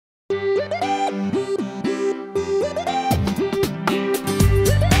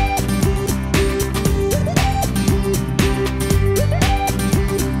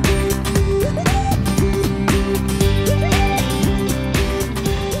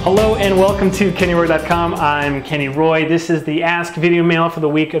Hello and welcome to KennyRoy.com. I'm Kenny Roy. This is the Ask Video Mail for the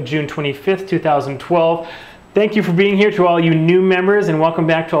week of June 25th, 2012. Thank you for being here to all you new members, and welcome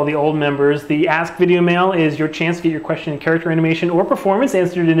back to all the old members. The Ask Video Mail is your chance to get your question in character animation or performance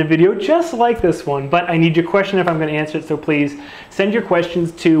answered in a video just like this one. But I need your question if I'm going to answer it, so please send your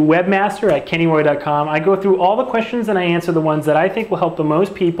questions to webmaster@kennyroy.com. I go through all the questions and I answer the ones that I think will help the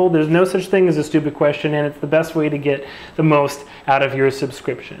most people. There's no such thing as a stupid question, and it's the best way to get the most out of your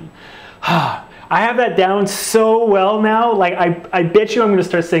subscription. I have that down so well now. Like I bet you I'm going to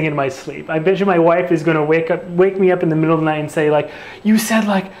start saying it in my sleep. I bet you my wife is going to wake me up in the middle of the night and say, like, you said,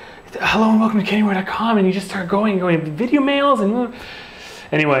 like, hello and welcome to KennyRoy.com, and you just start going video mails and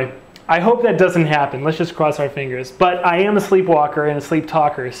anyway. I hope that doesn't happen. Let's just cross our fingers. But I am a sleepwalker and a sleep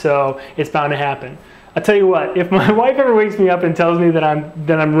talker, so it's bound to happen. I'll tell you what, if my wife ever wakes me up and tells me that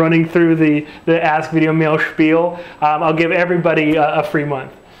I'm running through the Ask Video Mail spiel, I'll give everybody a free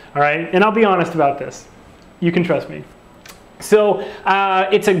month. All right, and I'll be honest about this. You can trust me. So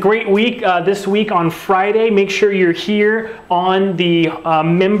it's a great week this week on Friday. Make sure you're here on the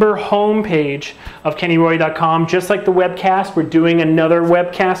member homepage of KennyRoy.com. Just like the webcast, we're doing another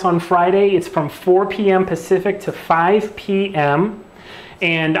webcast on Friday. It's from 4 p.m. Pacific to 5 p.m.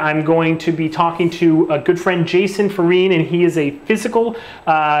 And I'm going to be talking to a good friend, Jason Farine, and he is a physical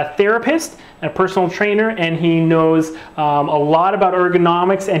therapist, a personal trainer, and he knows a lot about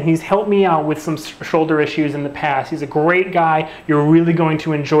ergonomics, and he's helped me out with some shoulder issues in the past. He's a great guy. You're really going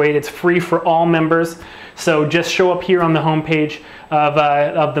to enjoy it. It's free for all members. So just show up here on the homepage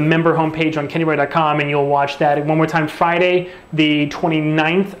of the member homepage on KennyRoy.com, and you'll watch that. And one more time, Friday, the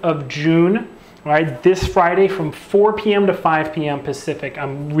 29th of June. All right, this Friday from 4 p.m. to 5 p.m. Pacific.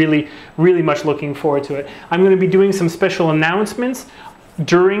 I'm really much looking forward to it. I'm going to be doing some special announcements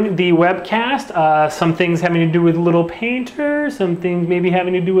during the webcast. Some things having to do with Little Painter, some things maybe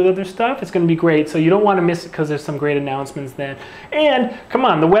having to do with other stuff. It's going to be great, so you don't want to miss it because there's some great announcements then. And come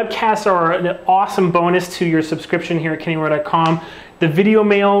on, the webcasts are an awesome bonus to your subscription here at KennyRoy.com. The video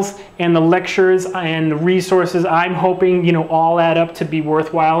mails and the lectures and the resources, I'm hoping, you know, all add up to be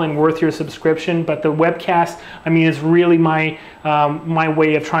worthwhile and worth your subscription. But the webcast, I mean, is really my my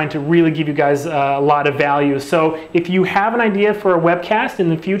way of trying to really give you guys a lot of value. So if you have an idea for a webcast in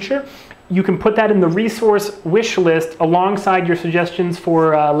the future, you can put that in the resource wish list alongside your suggestions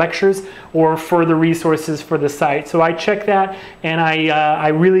for lectures or further resources for the site. So I check that, and I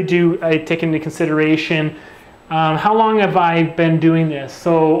really do take into consideration how long have I been doing this?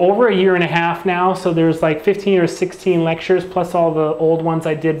 So over a year and a half now. So there's like 15 or 16 lectures plus all the old ones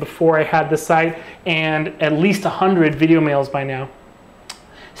I did before I had the site, and at least 100 video mails by now.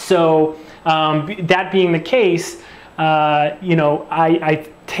 So that being the case, you know, I've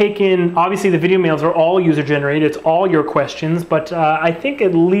taken, obviously the video mails are all user generated, it's all your questions, but I think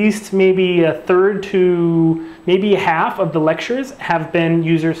at least maybe a third to maybe half of the lectures have been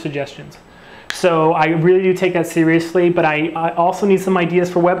user suggestions. So I really do take that seriously, but I also need some ideas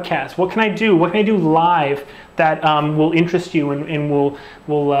for webcasts. What can I do? What can I do live that will interest you and will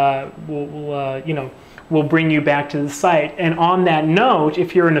you know, will bring you back to the site? And on that note,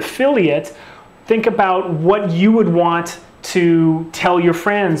 if you're an affiliate, think about what you would want to tell your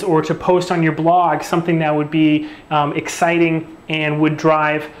friends or to post on your blog, something that would be exciting and would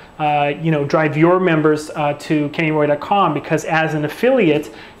drive you know, drive your members to KennyRoy.com, because as an affiliate,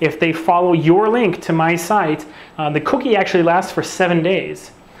 if they follow your link to my site, the cookie actually lasts for 7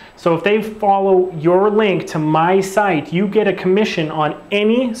 days. So if they follow your link to my site, you get a commission on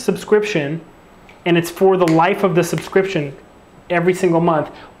any subscription, and it's for the life of the subscription every single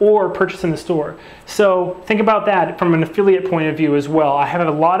month, or purchase in the store. So think about that from an affiliate point of view as well. I have a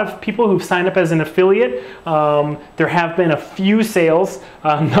lot of people who've signed up as an affiliate. There have been a few sales,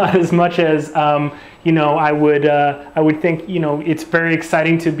 not as much as you know, I would think. You know, it's very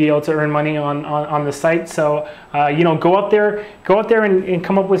exciting to be able to earn money on the site. So you know, go out there and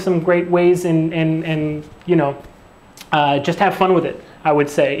come up with some great ways and you know, just have fun with it. I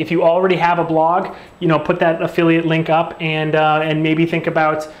would say if you already have a blog, you know, put that affiliate link up, and maybe think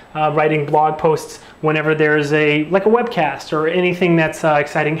about writing blog posts whenever there's like a webcast or anything that's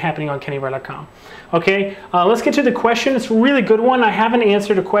exciting happening on KennyRoy.com. Okay, let's get to the question. It's a really good one. I haven't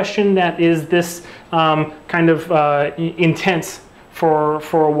answered a question that is this kind of intense for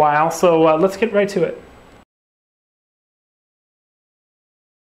a while, so let's get right to it.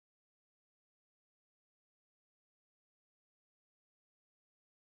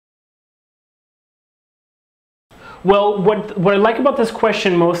 Well, what I like about this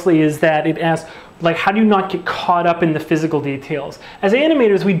question mostly is that it asks, like, how do you not get caught up in the physical details? As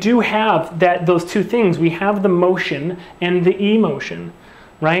animators, we do have those two things. We have the motion and the emotion.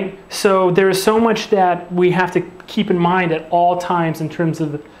 right? So there's so much that we have to keep in mind at all times in terms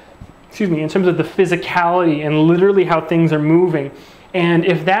of the, in terms of the physicality and literally how things are moving. And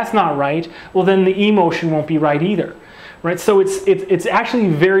if that's not right, well, then the emotion won't be right either, right? So it's actually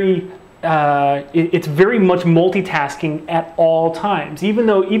very it's very much multitasking at all times.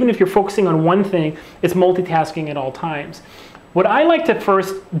 Even if you're focusing on one thing, it's multitasking at all times. What I like to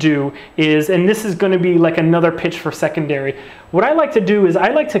first do is, and this is going to be like another pitch for secondary, what I like to do is I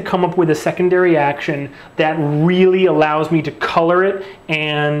like to come up with a secondary action that really allows me to color it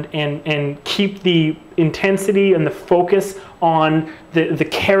and keep the intensity and the focus on the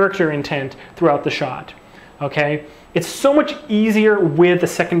character intent throughout the shot. Okay? It's so much easier with a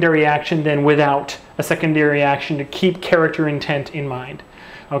secondary action than without a secondary action to keep character intent in mind.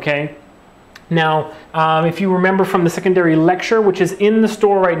 Okay? Now, if you remember from the secondary lecture, which is in the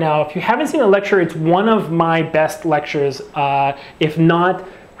store right now, if you haven't seen a lecture, it's one of my best lectures, if not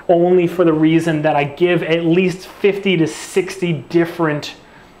only for the reason that I give at least 50 to 60 different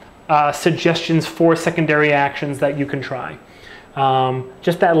suggestions for secondary actions that you can try.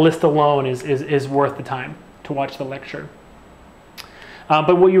 Just that list alone is worth the time to watch the lecture.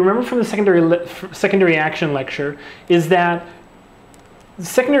 But what you remember from the secondary action lecture is that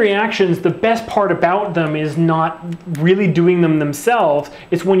secondary actions, the best part about them is not really doing them themselves.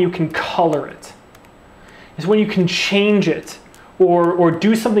 It's when you can color it. It's when you can change it or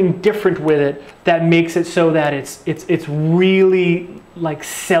do something different with it that makes it so that it's really like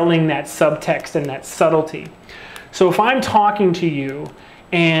selling that subtext and that subtlety. So if I'm talking to you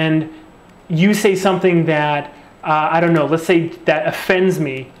and you say something that, I don't know, let's say that offends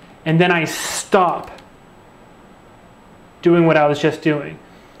me, and then I stop doing what I was just doing.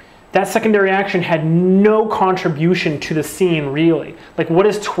 That secondary action had no contribution to the scene, really. Like, what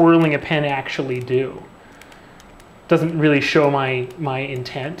does twirling a pen actually do? Doesn't really show my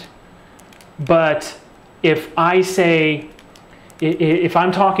intent. But if I say, if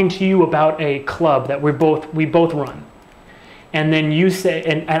I'm talking to you about a club that we both run, and then you say,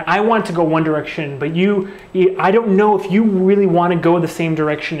 and I want to go one direction, but I don't know if you really want to go the same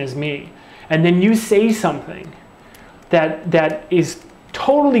direction as me, and then you say something that is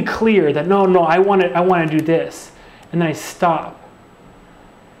totally clear that no, I want to do this, and then I stop.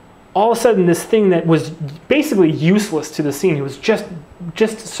 All of a sudden, this thing that was basically useless to the scene, it was just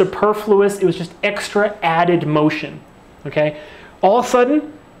superfluous. It was just extra added motion. Okay, all of a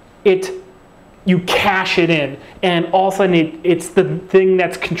sudden, you cash it in, and all of a sudden, it's the thing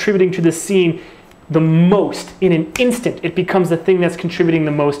that's contributing to the scene the most. In an instant, it becomes the thing that's contributing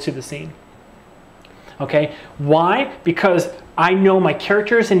the most to the scene. Okay, why? Because I know my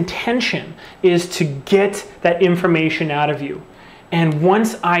character's intention is to get that information out of you. And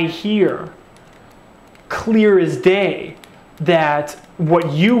once I hear clear as day that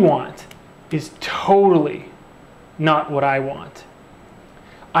what you want is totally not what I want,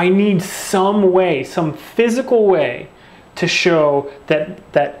 I need some way, some physical way to show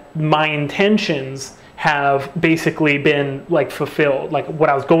that my intentions have basically been like fulfilled. Like what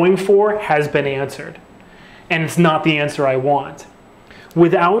I was going for has been answered. And it's not the answer I want.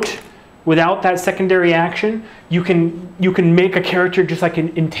 Without that secondary action, you can make a character just like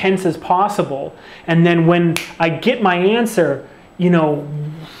intense as possible. And then when I get my answer,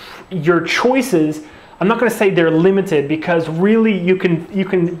 your choices, I'm not going to say they're limited, because really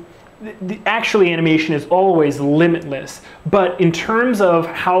actually animation is always limitless. But in terms of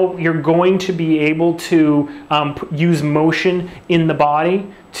how you're going to be able to use motion in the body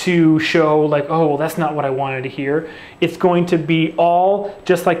to show like, oh, well, that's not what I wanted to hear, it's going to be all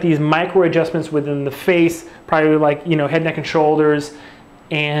just like these micro adjustments within the face, probably like, head, neck, and shoulders,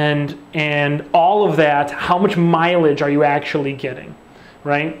 and all of that. How much mileage are you actually getting,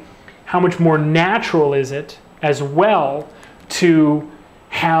 right? How much more natural is it as well to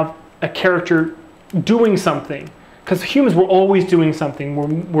have a character doing something? Because humans, we're always doing something.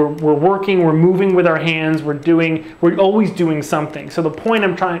 We're working, we're moving with our hands, we're always doing something. So the point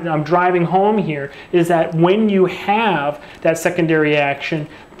I'm driving home here is that when you have that secondary action,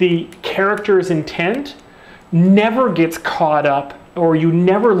 the character's intent never gets caught up, or you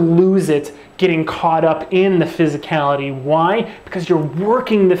never lose it getting caught up in the physicality. Why? Because you're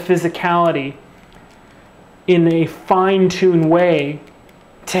working the physicality in a fine-tuned way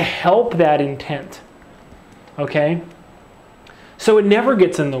to help that intent. Okay? So it never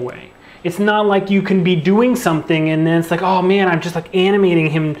gets in the way. It's not like you can be doing something and then it's like, oh man, I'm just like animating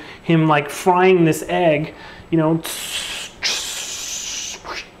him like frying this egg,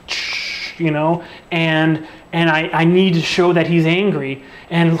 and I need to show that he's angry,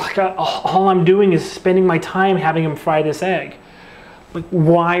 and like all I'm doing is spending my time having him fry this egg. Like,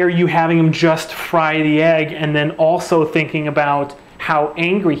 why are you having him just fry the egg and then also thinking about how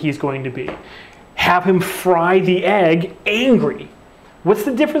angry he's going to be? Have him fry the egg angry. What's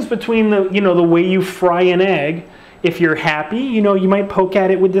the difference between the way you fry an egg? If you're happy, you might poke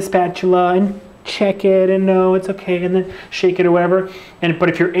at it with the spatula and check it and no, it's okay, and then shake it or whatever. But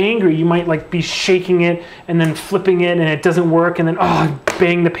if you're angry, you might like be shaking it and then flipping it and it doesn't work and then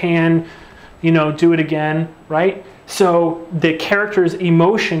bang the pan, do it again, right? So the character's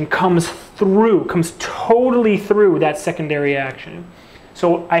emotion comes totally through that secondary action.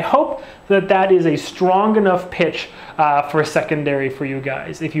 So I hope that is a strong enough pitch for a secondary for you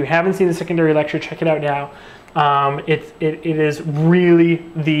guys. If you haven't seen the secondary lecture, check it out now. It is really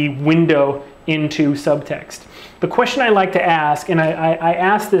the window into subtext. The question I like to ask, and I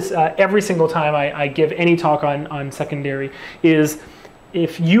ask this every single time I give any talk on secondary, is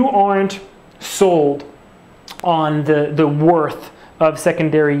if you aren't sold on the worth of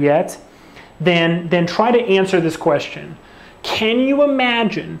secondary yet, then try to answer this question. Can you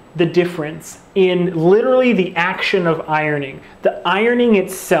imagine the difference in literally the action of ironing? The ironing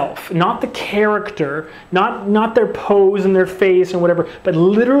itself, not the character, not their pose and their face and whatever, but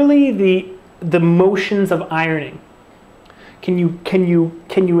literally the motions of ironing. Can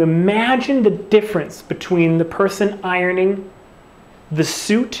you imagine the difference between the person ironing the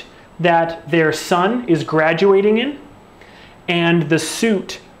suit that their son is graduating in and the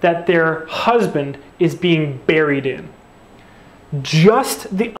suit that their husband is being buried in?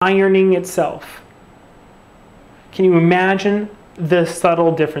 Just the ironing itself. Can you imagine the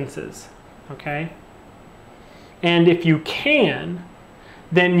subtle differences? Okay? And if you can,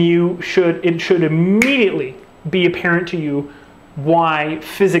 then it should immediately be apparent to you why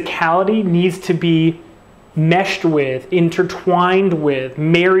physicality needs to be meshed with, intertwined with,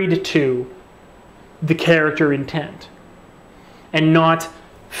 married to the character intent. And not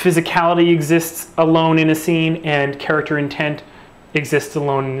physicality exists alone in a scene and character intent exists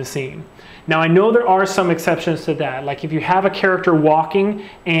alone in the scene. Now I know there are some exceptions to that. Like if you have a character walking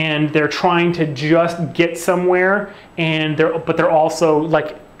and they're trying to just get somewhere but they're also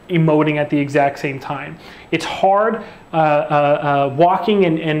like emoting at the exact same time. It's hard. Walking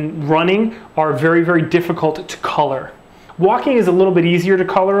and running are very, very difficult to color. Walking is a little bit easier to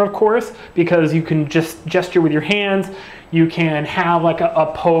color, of course, because you can just gesture with your hands. You can have like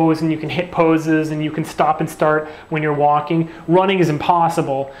a pose and you can hit poses and you can stop and start when you're walking. Running is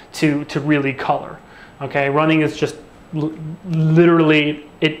impossible to really color. Okay, running is just literally,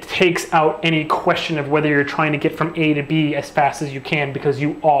 it takes out any question of whether you're trying to get from A to B as fast as you can, because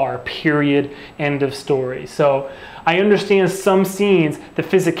you are, period, end of story. So I understand some scenes, the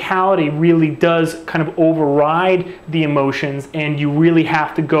physicality really does kind of override the emotions and you really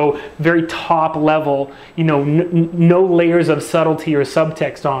have to go very top level, no layers of subtlety or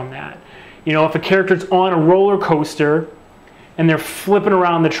subtext on that. If a character's on a roller coaster and they're flipping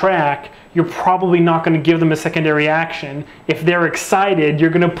around the track, you're probably not going to give them a secondary action. If they're excited, you're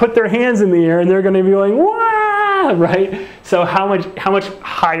going to put their hands in the air and they're going to be going, "Wah!" Right? So how much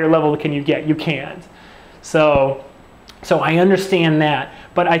higher level can you get? You can't. So I understand that.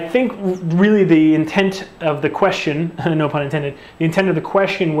 But I think really the intent of the question, no pun intended, the intent of the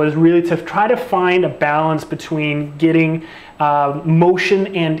question was really to try to find a balance between getting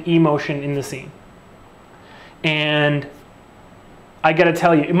motion and emotion in the scene. And I gotta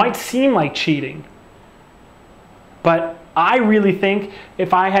tell you, it might seem like cheating, but I really think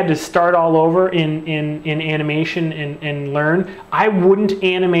if I had to start all over in animation and learn, I wouldn't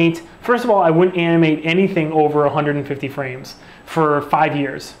animate, first of all, I wouldn't animate anything over 150 frames for 5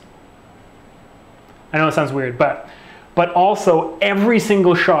 years. I know it sounds weird, but also every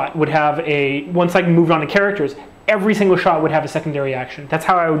single shot would have once I moved on to characters, every single shot would have a secondary action. That's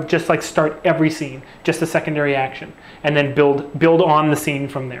how I would just like start every scene, just a secondary action, and then build on the scene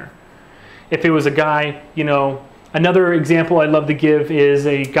from there. If it was a guy, another example I'd love to give is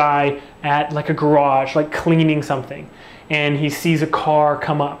a guy at like a garage, like cleaning something, and he sees a car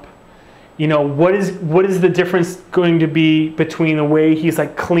come up. What is the difference going to be between the way he's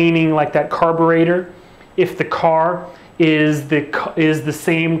like cleaning like that carburetor, if the car is the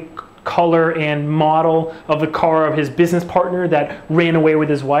same color and model of the car of his business partner that ran away with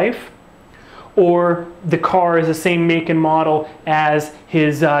his wife, or the car is the same make and model as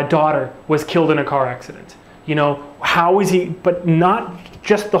his daughter was killed in a car accident? How is he, but not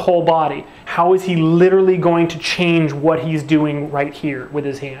just the whole body, how is he literally going to change what he's doing right here with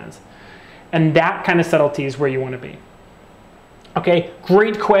his hands? And that kind of subtlety is where you want to be. Okay,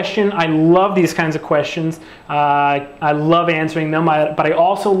 great question. I love these kinds of questions. I love answering them, but I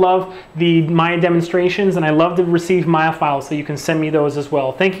also love the Maya demonstrations, and I love to receive Maya files, so you can send me those as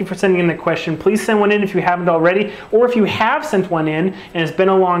well. Thank you for sending in the question. Please send one in if you haven't already, or if you have sent one in and it's been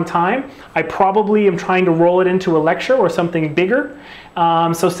a long time, I probably am trying to roll it into a lecture or something bigger,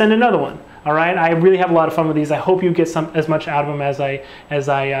 so send another one. All right, I really have a lot of fun with these. I hope you get as much out of them as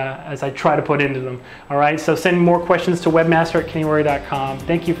I try to put into them. All right, so send more questions to webmaster@kennyroy.com.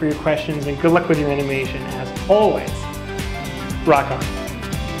 Thank you for your questions, and good luck with your animation. As always, rock on.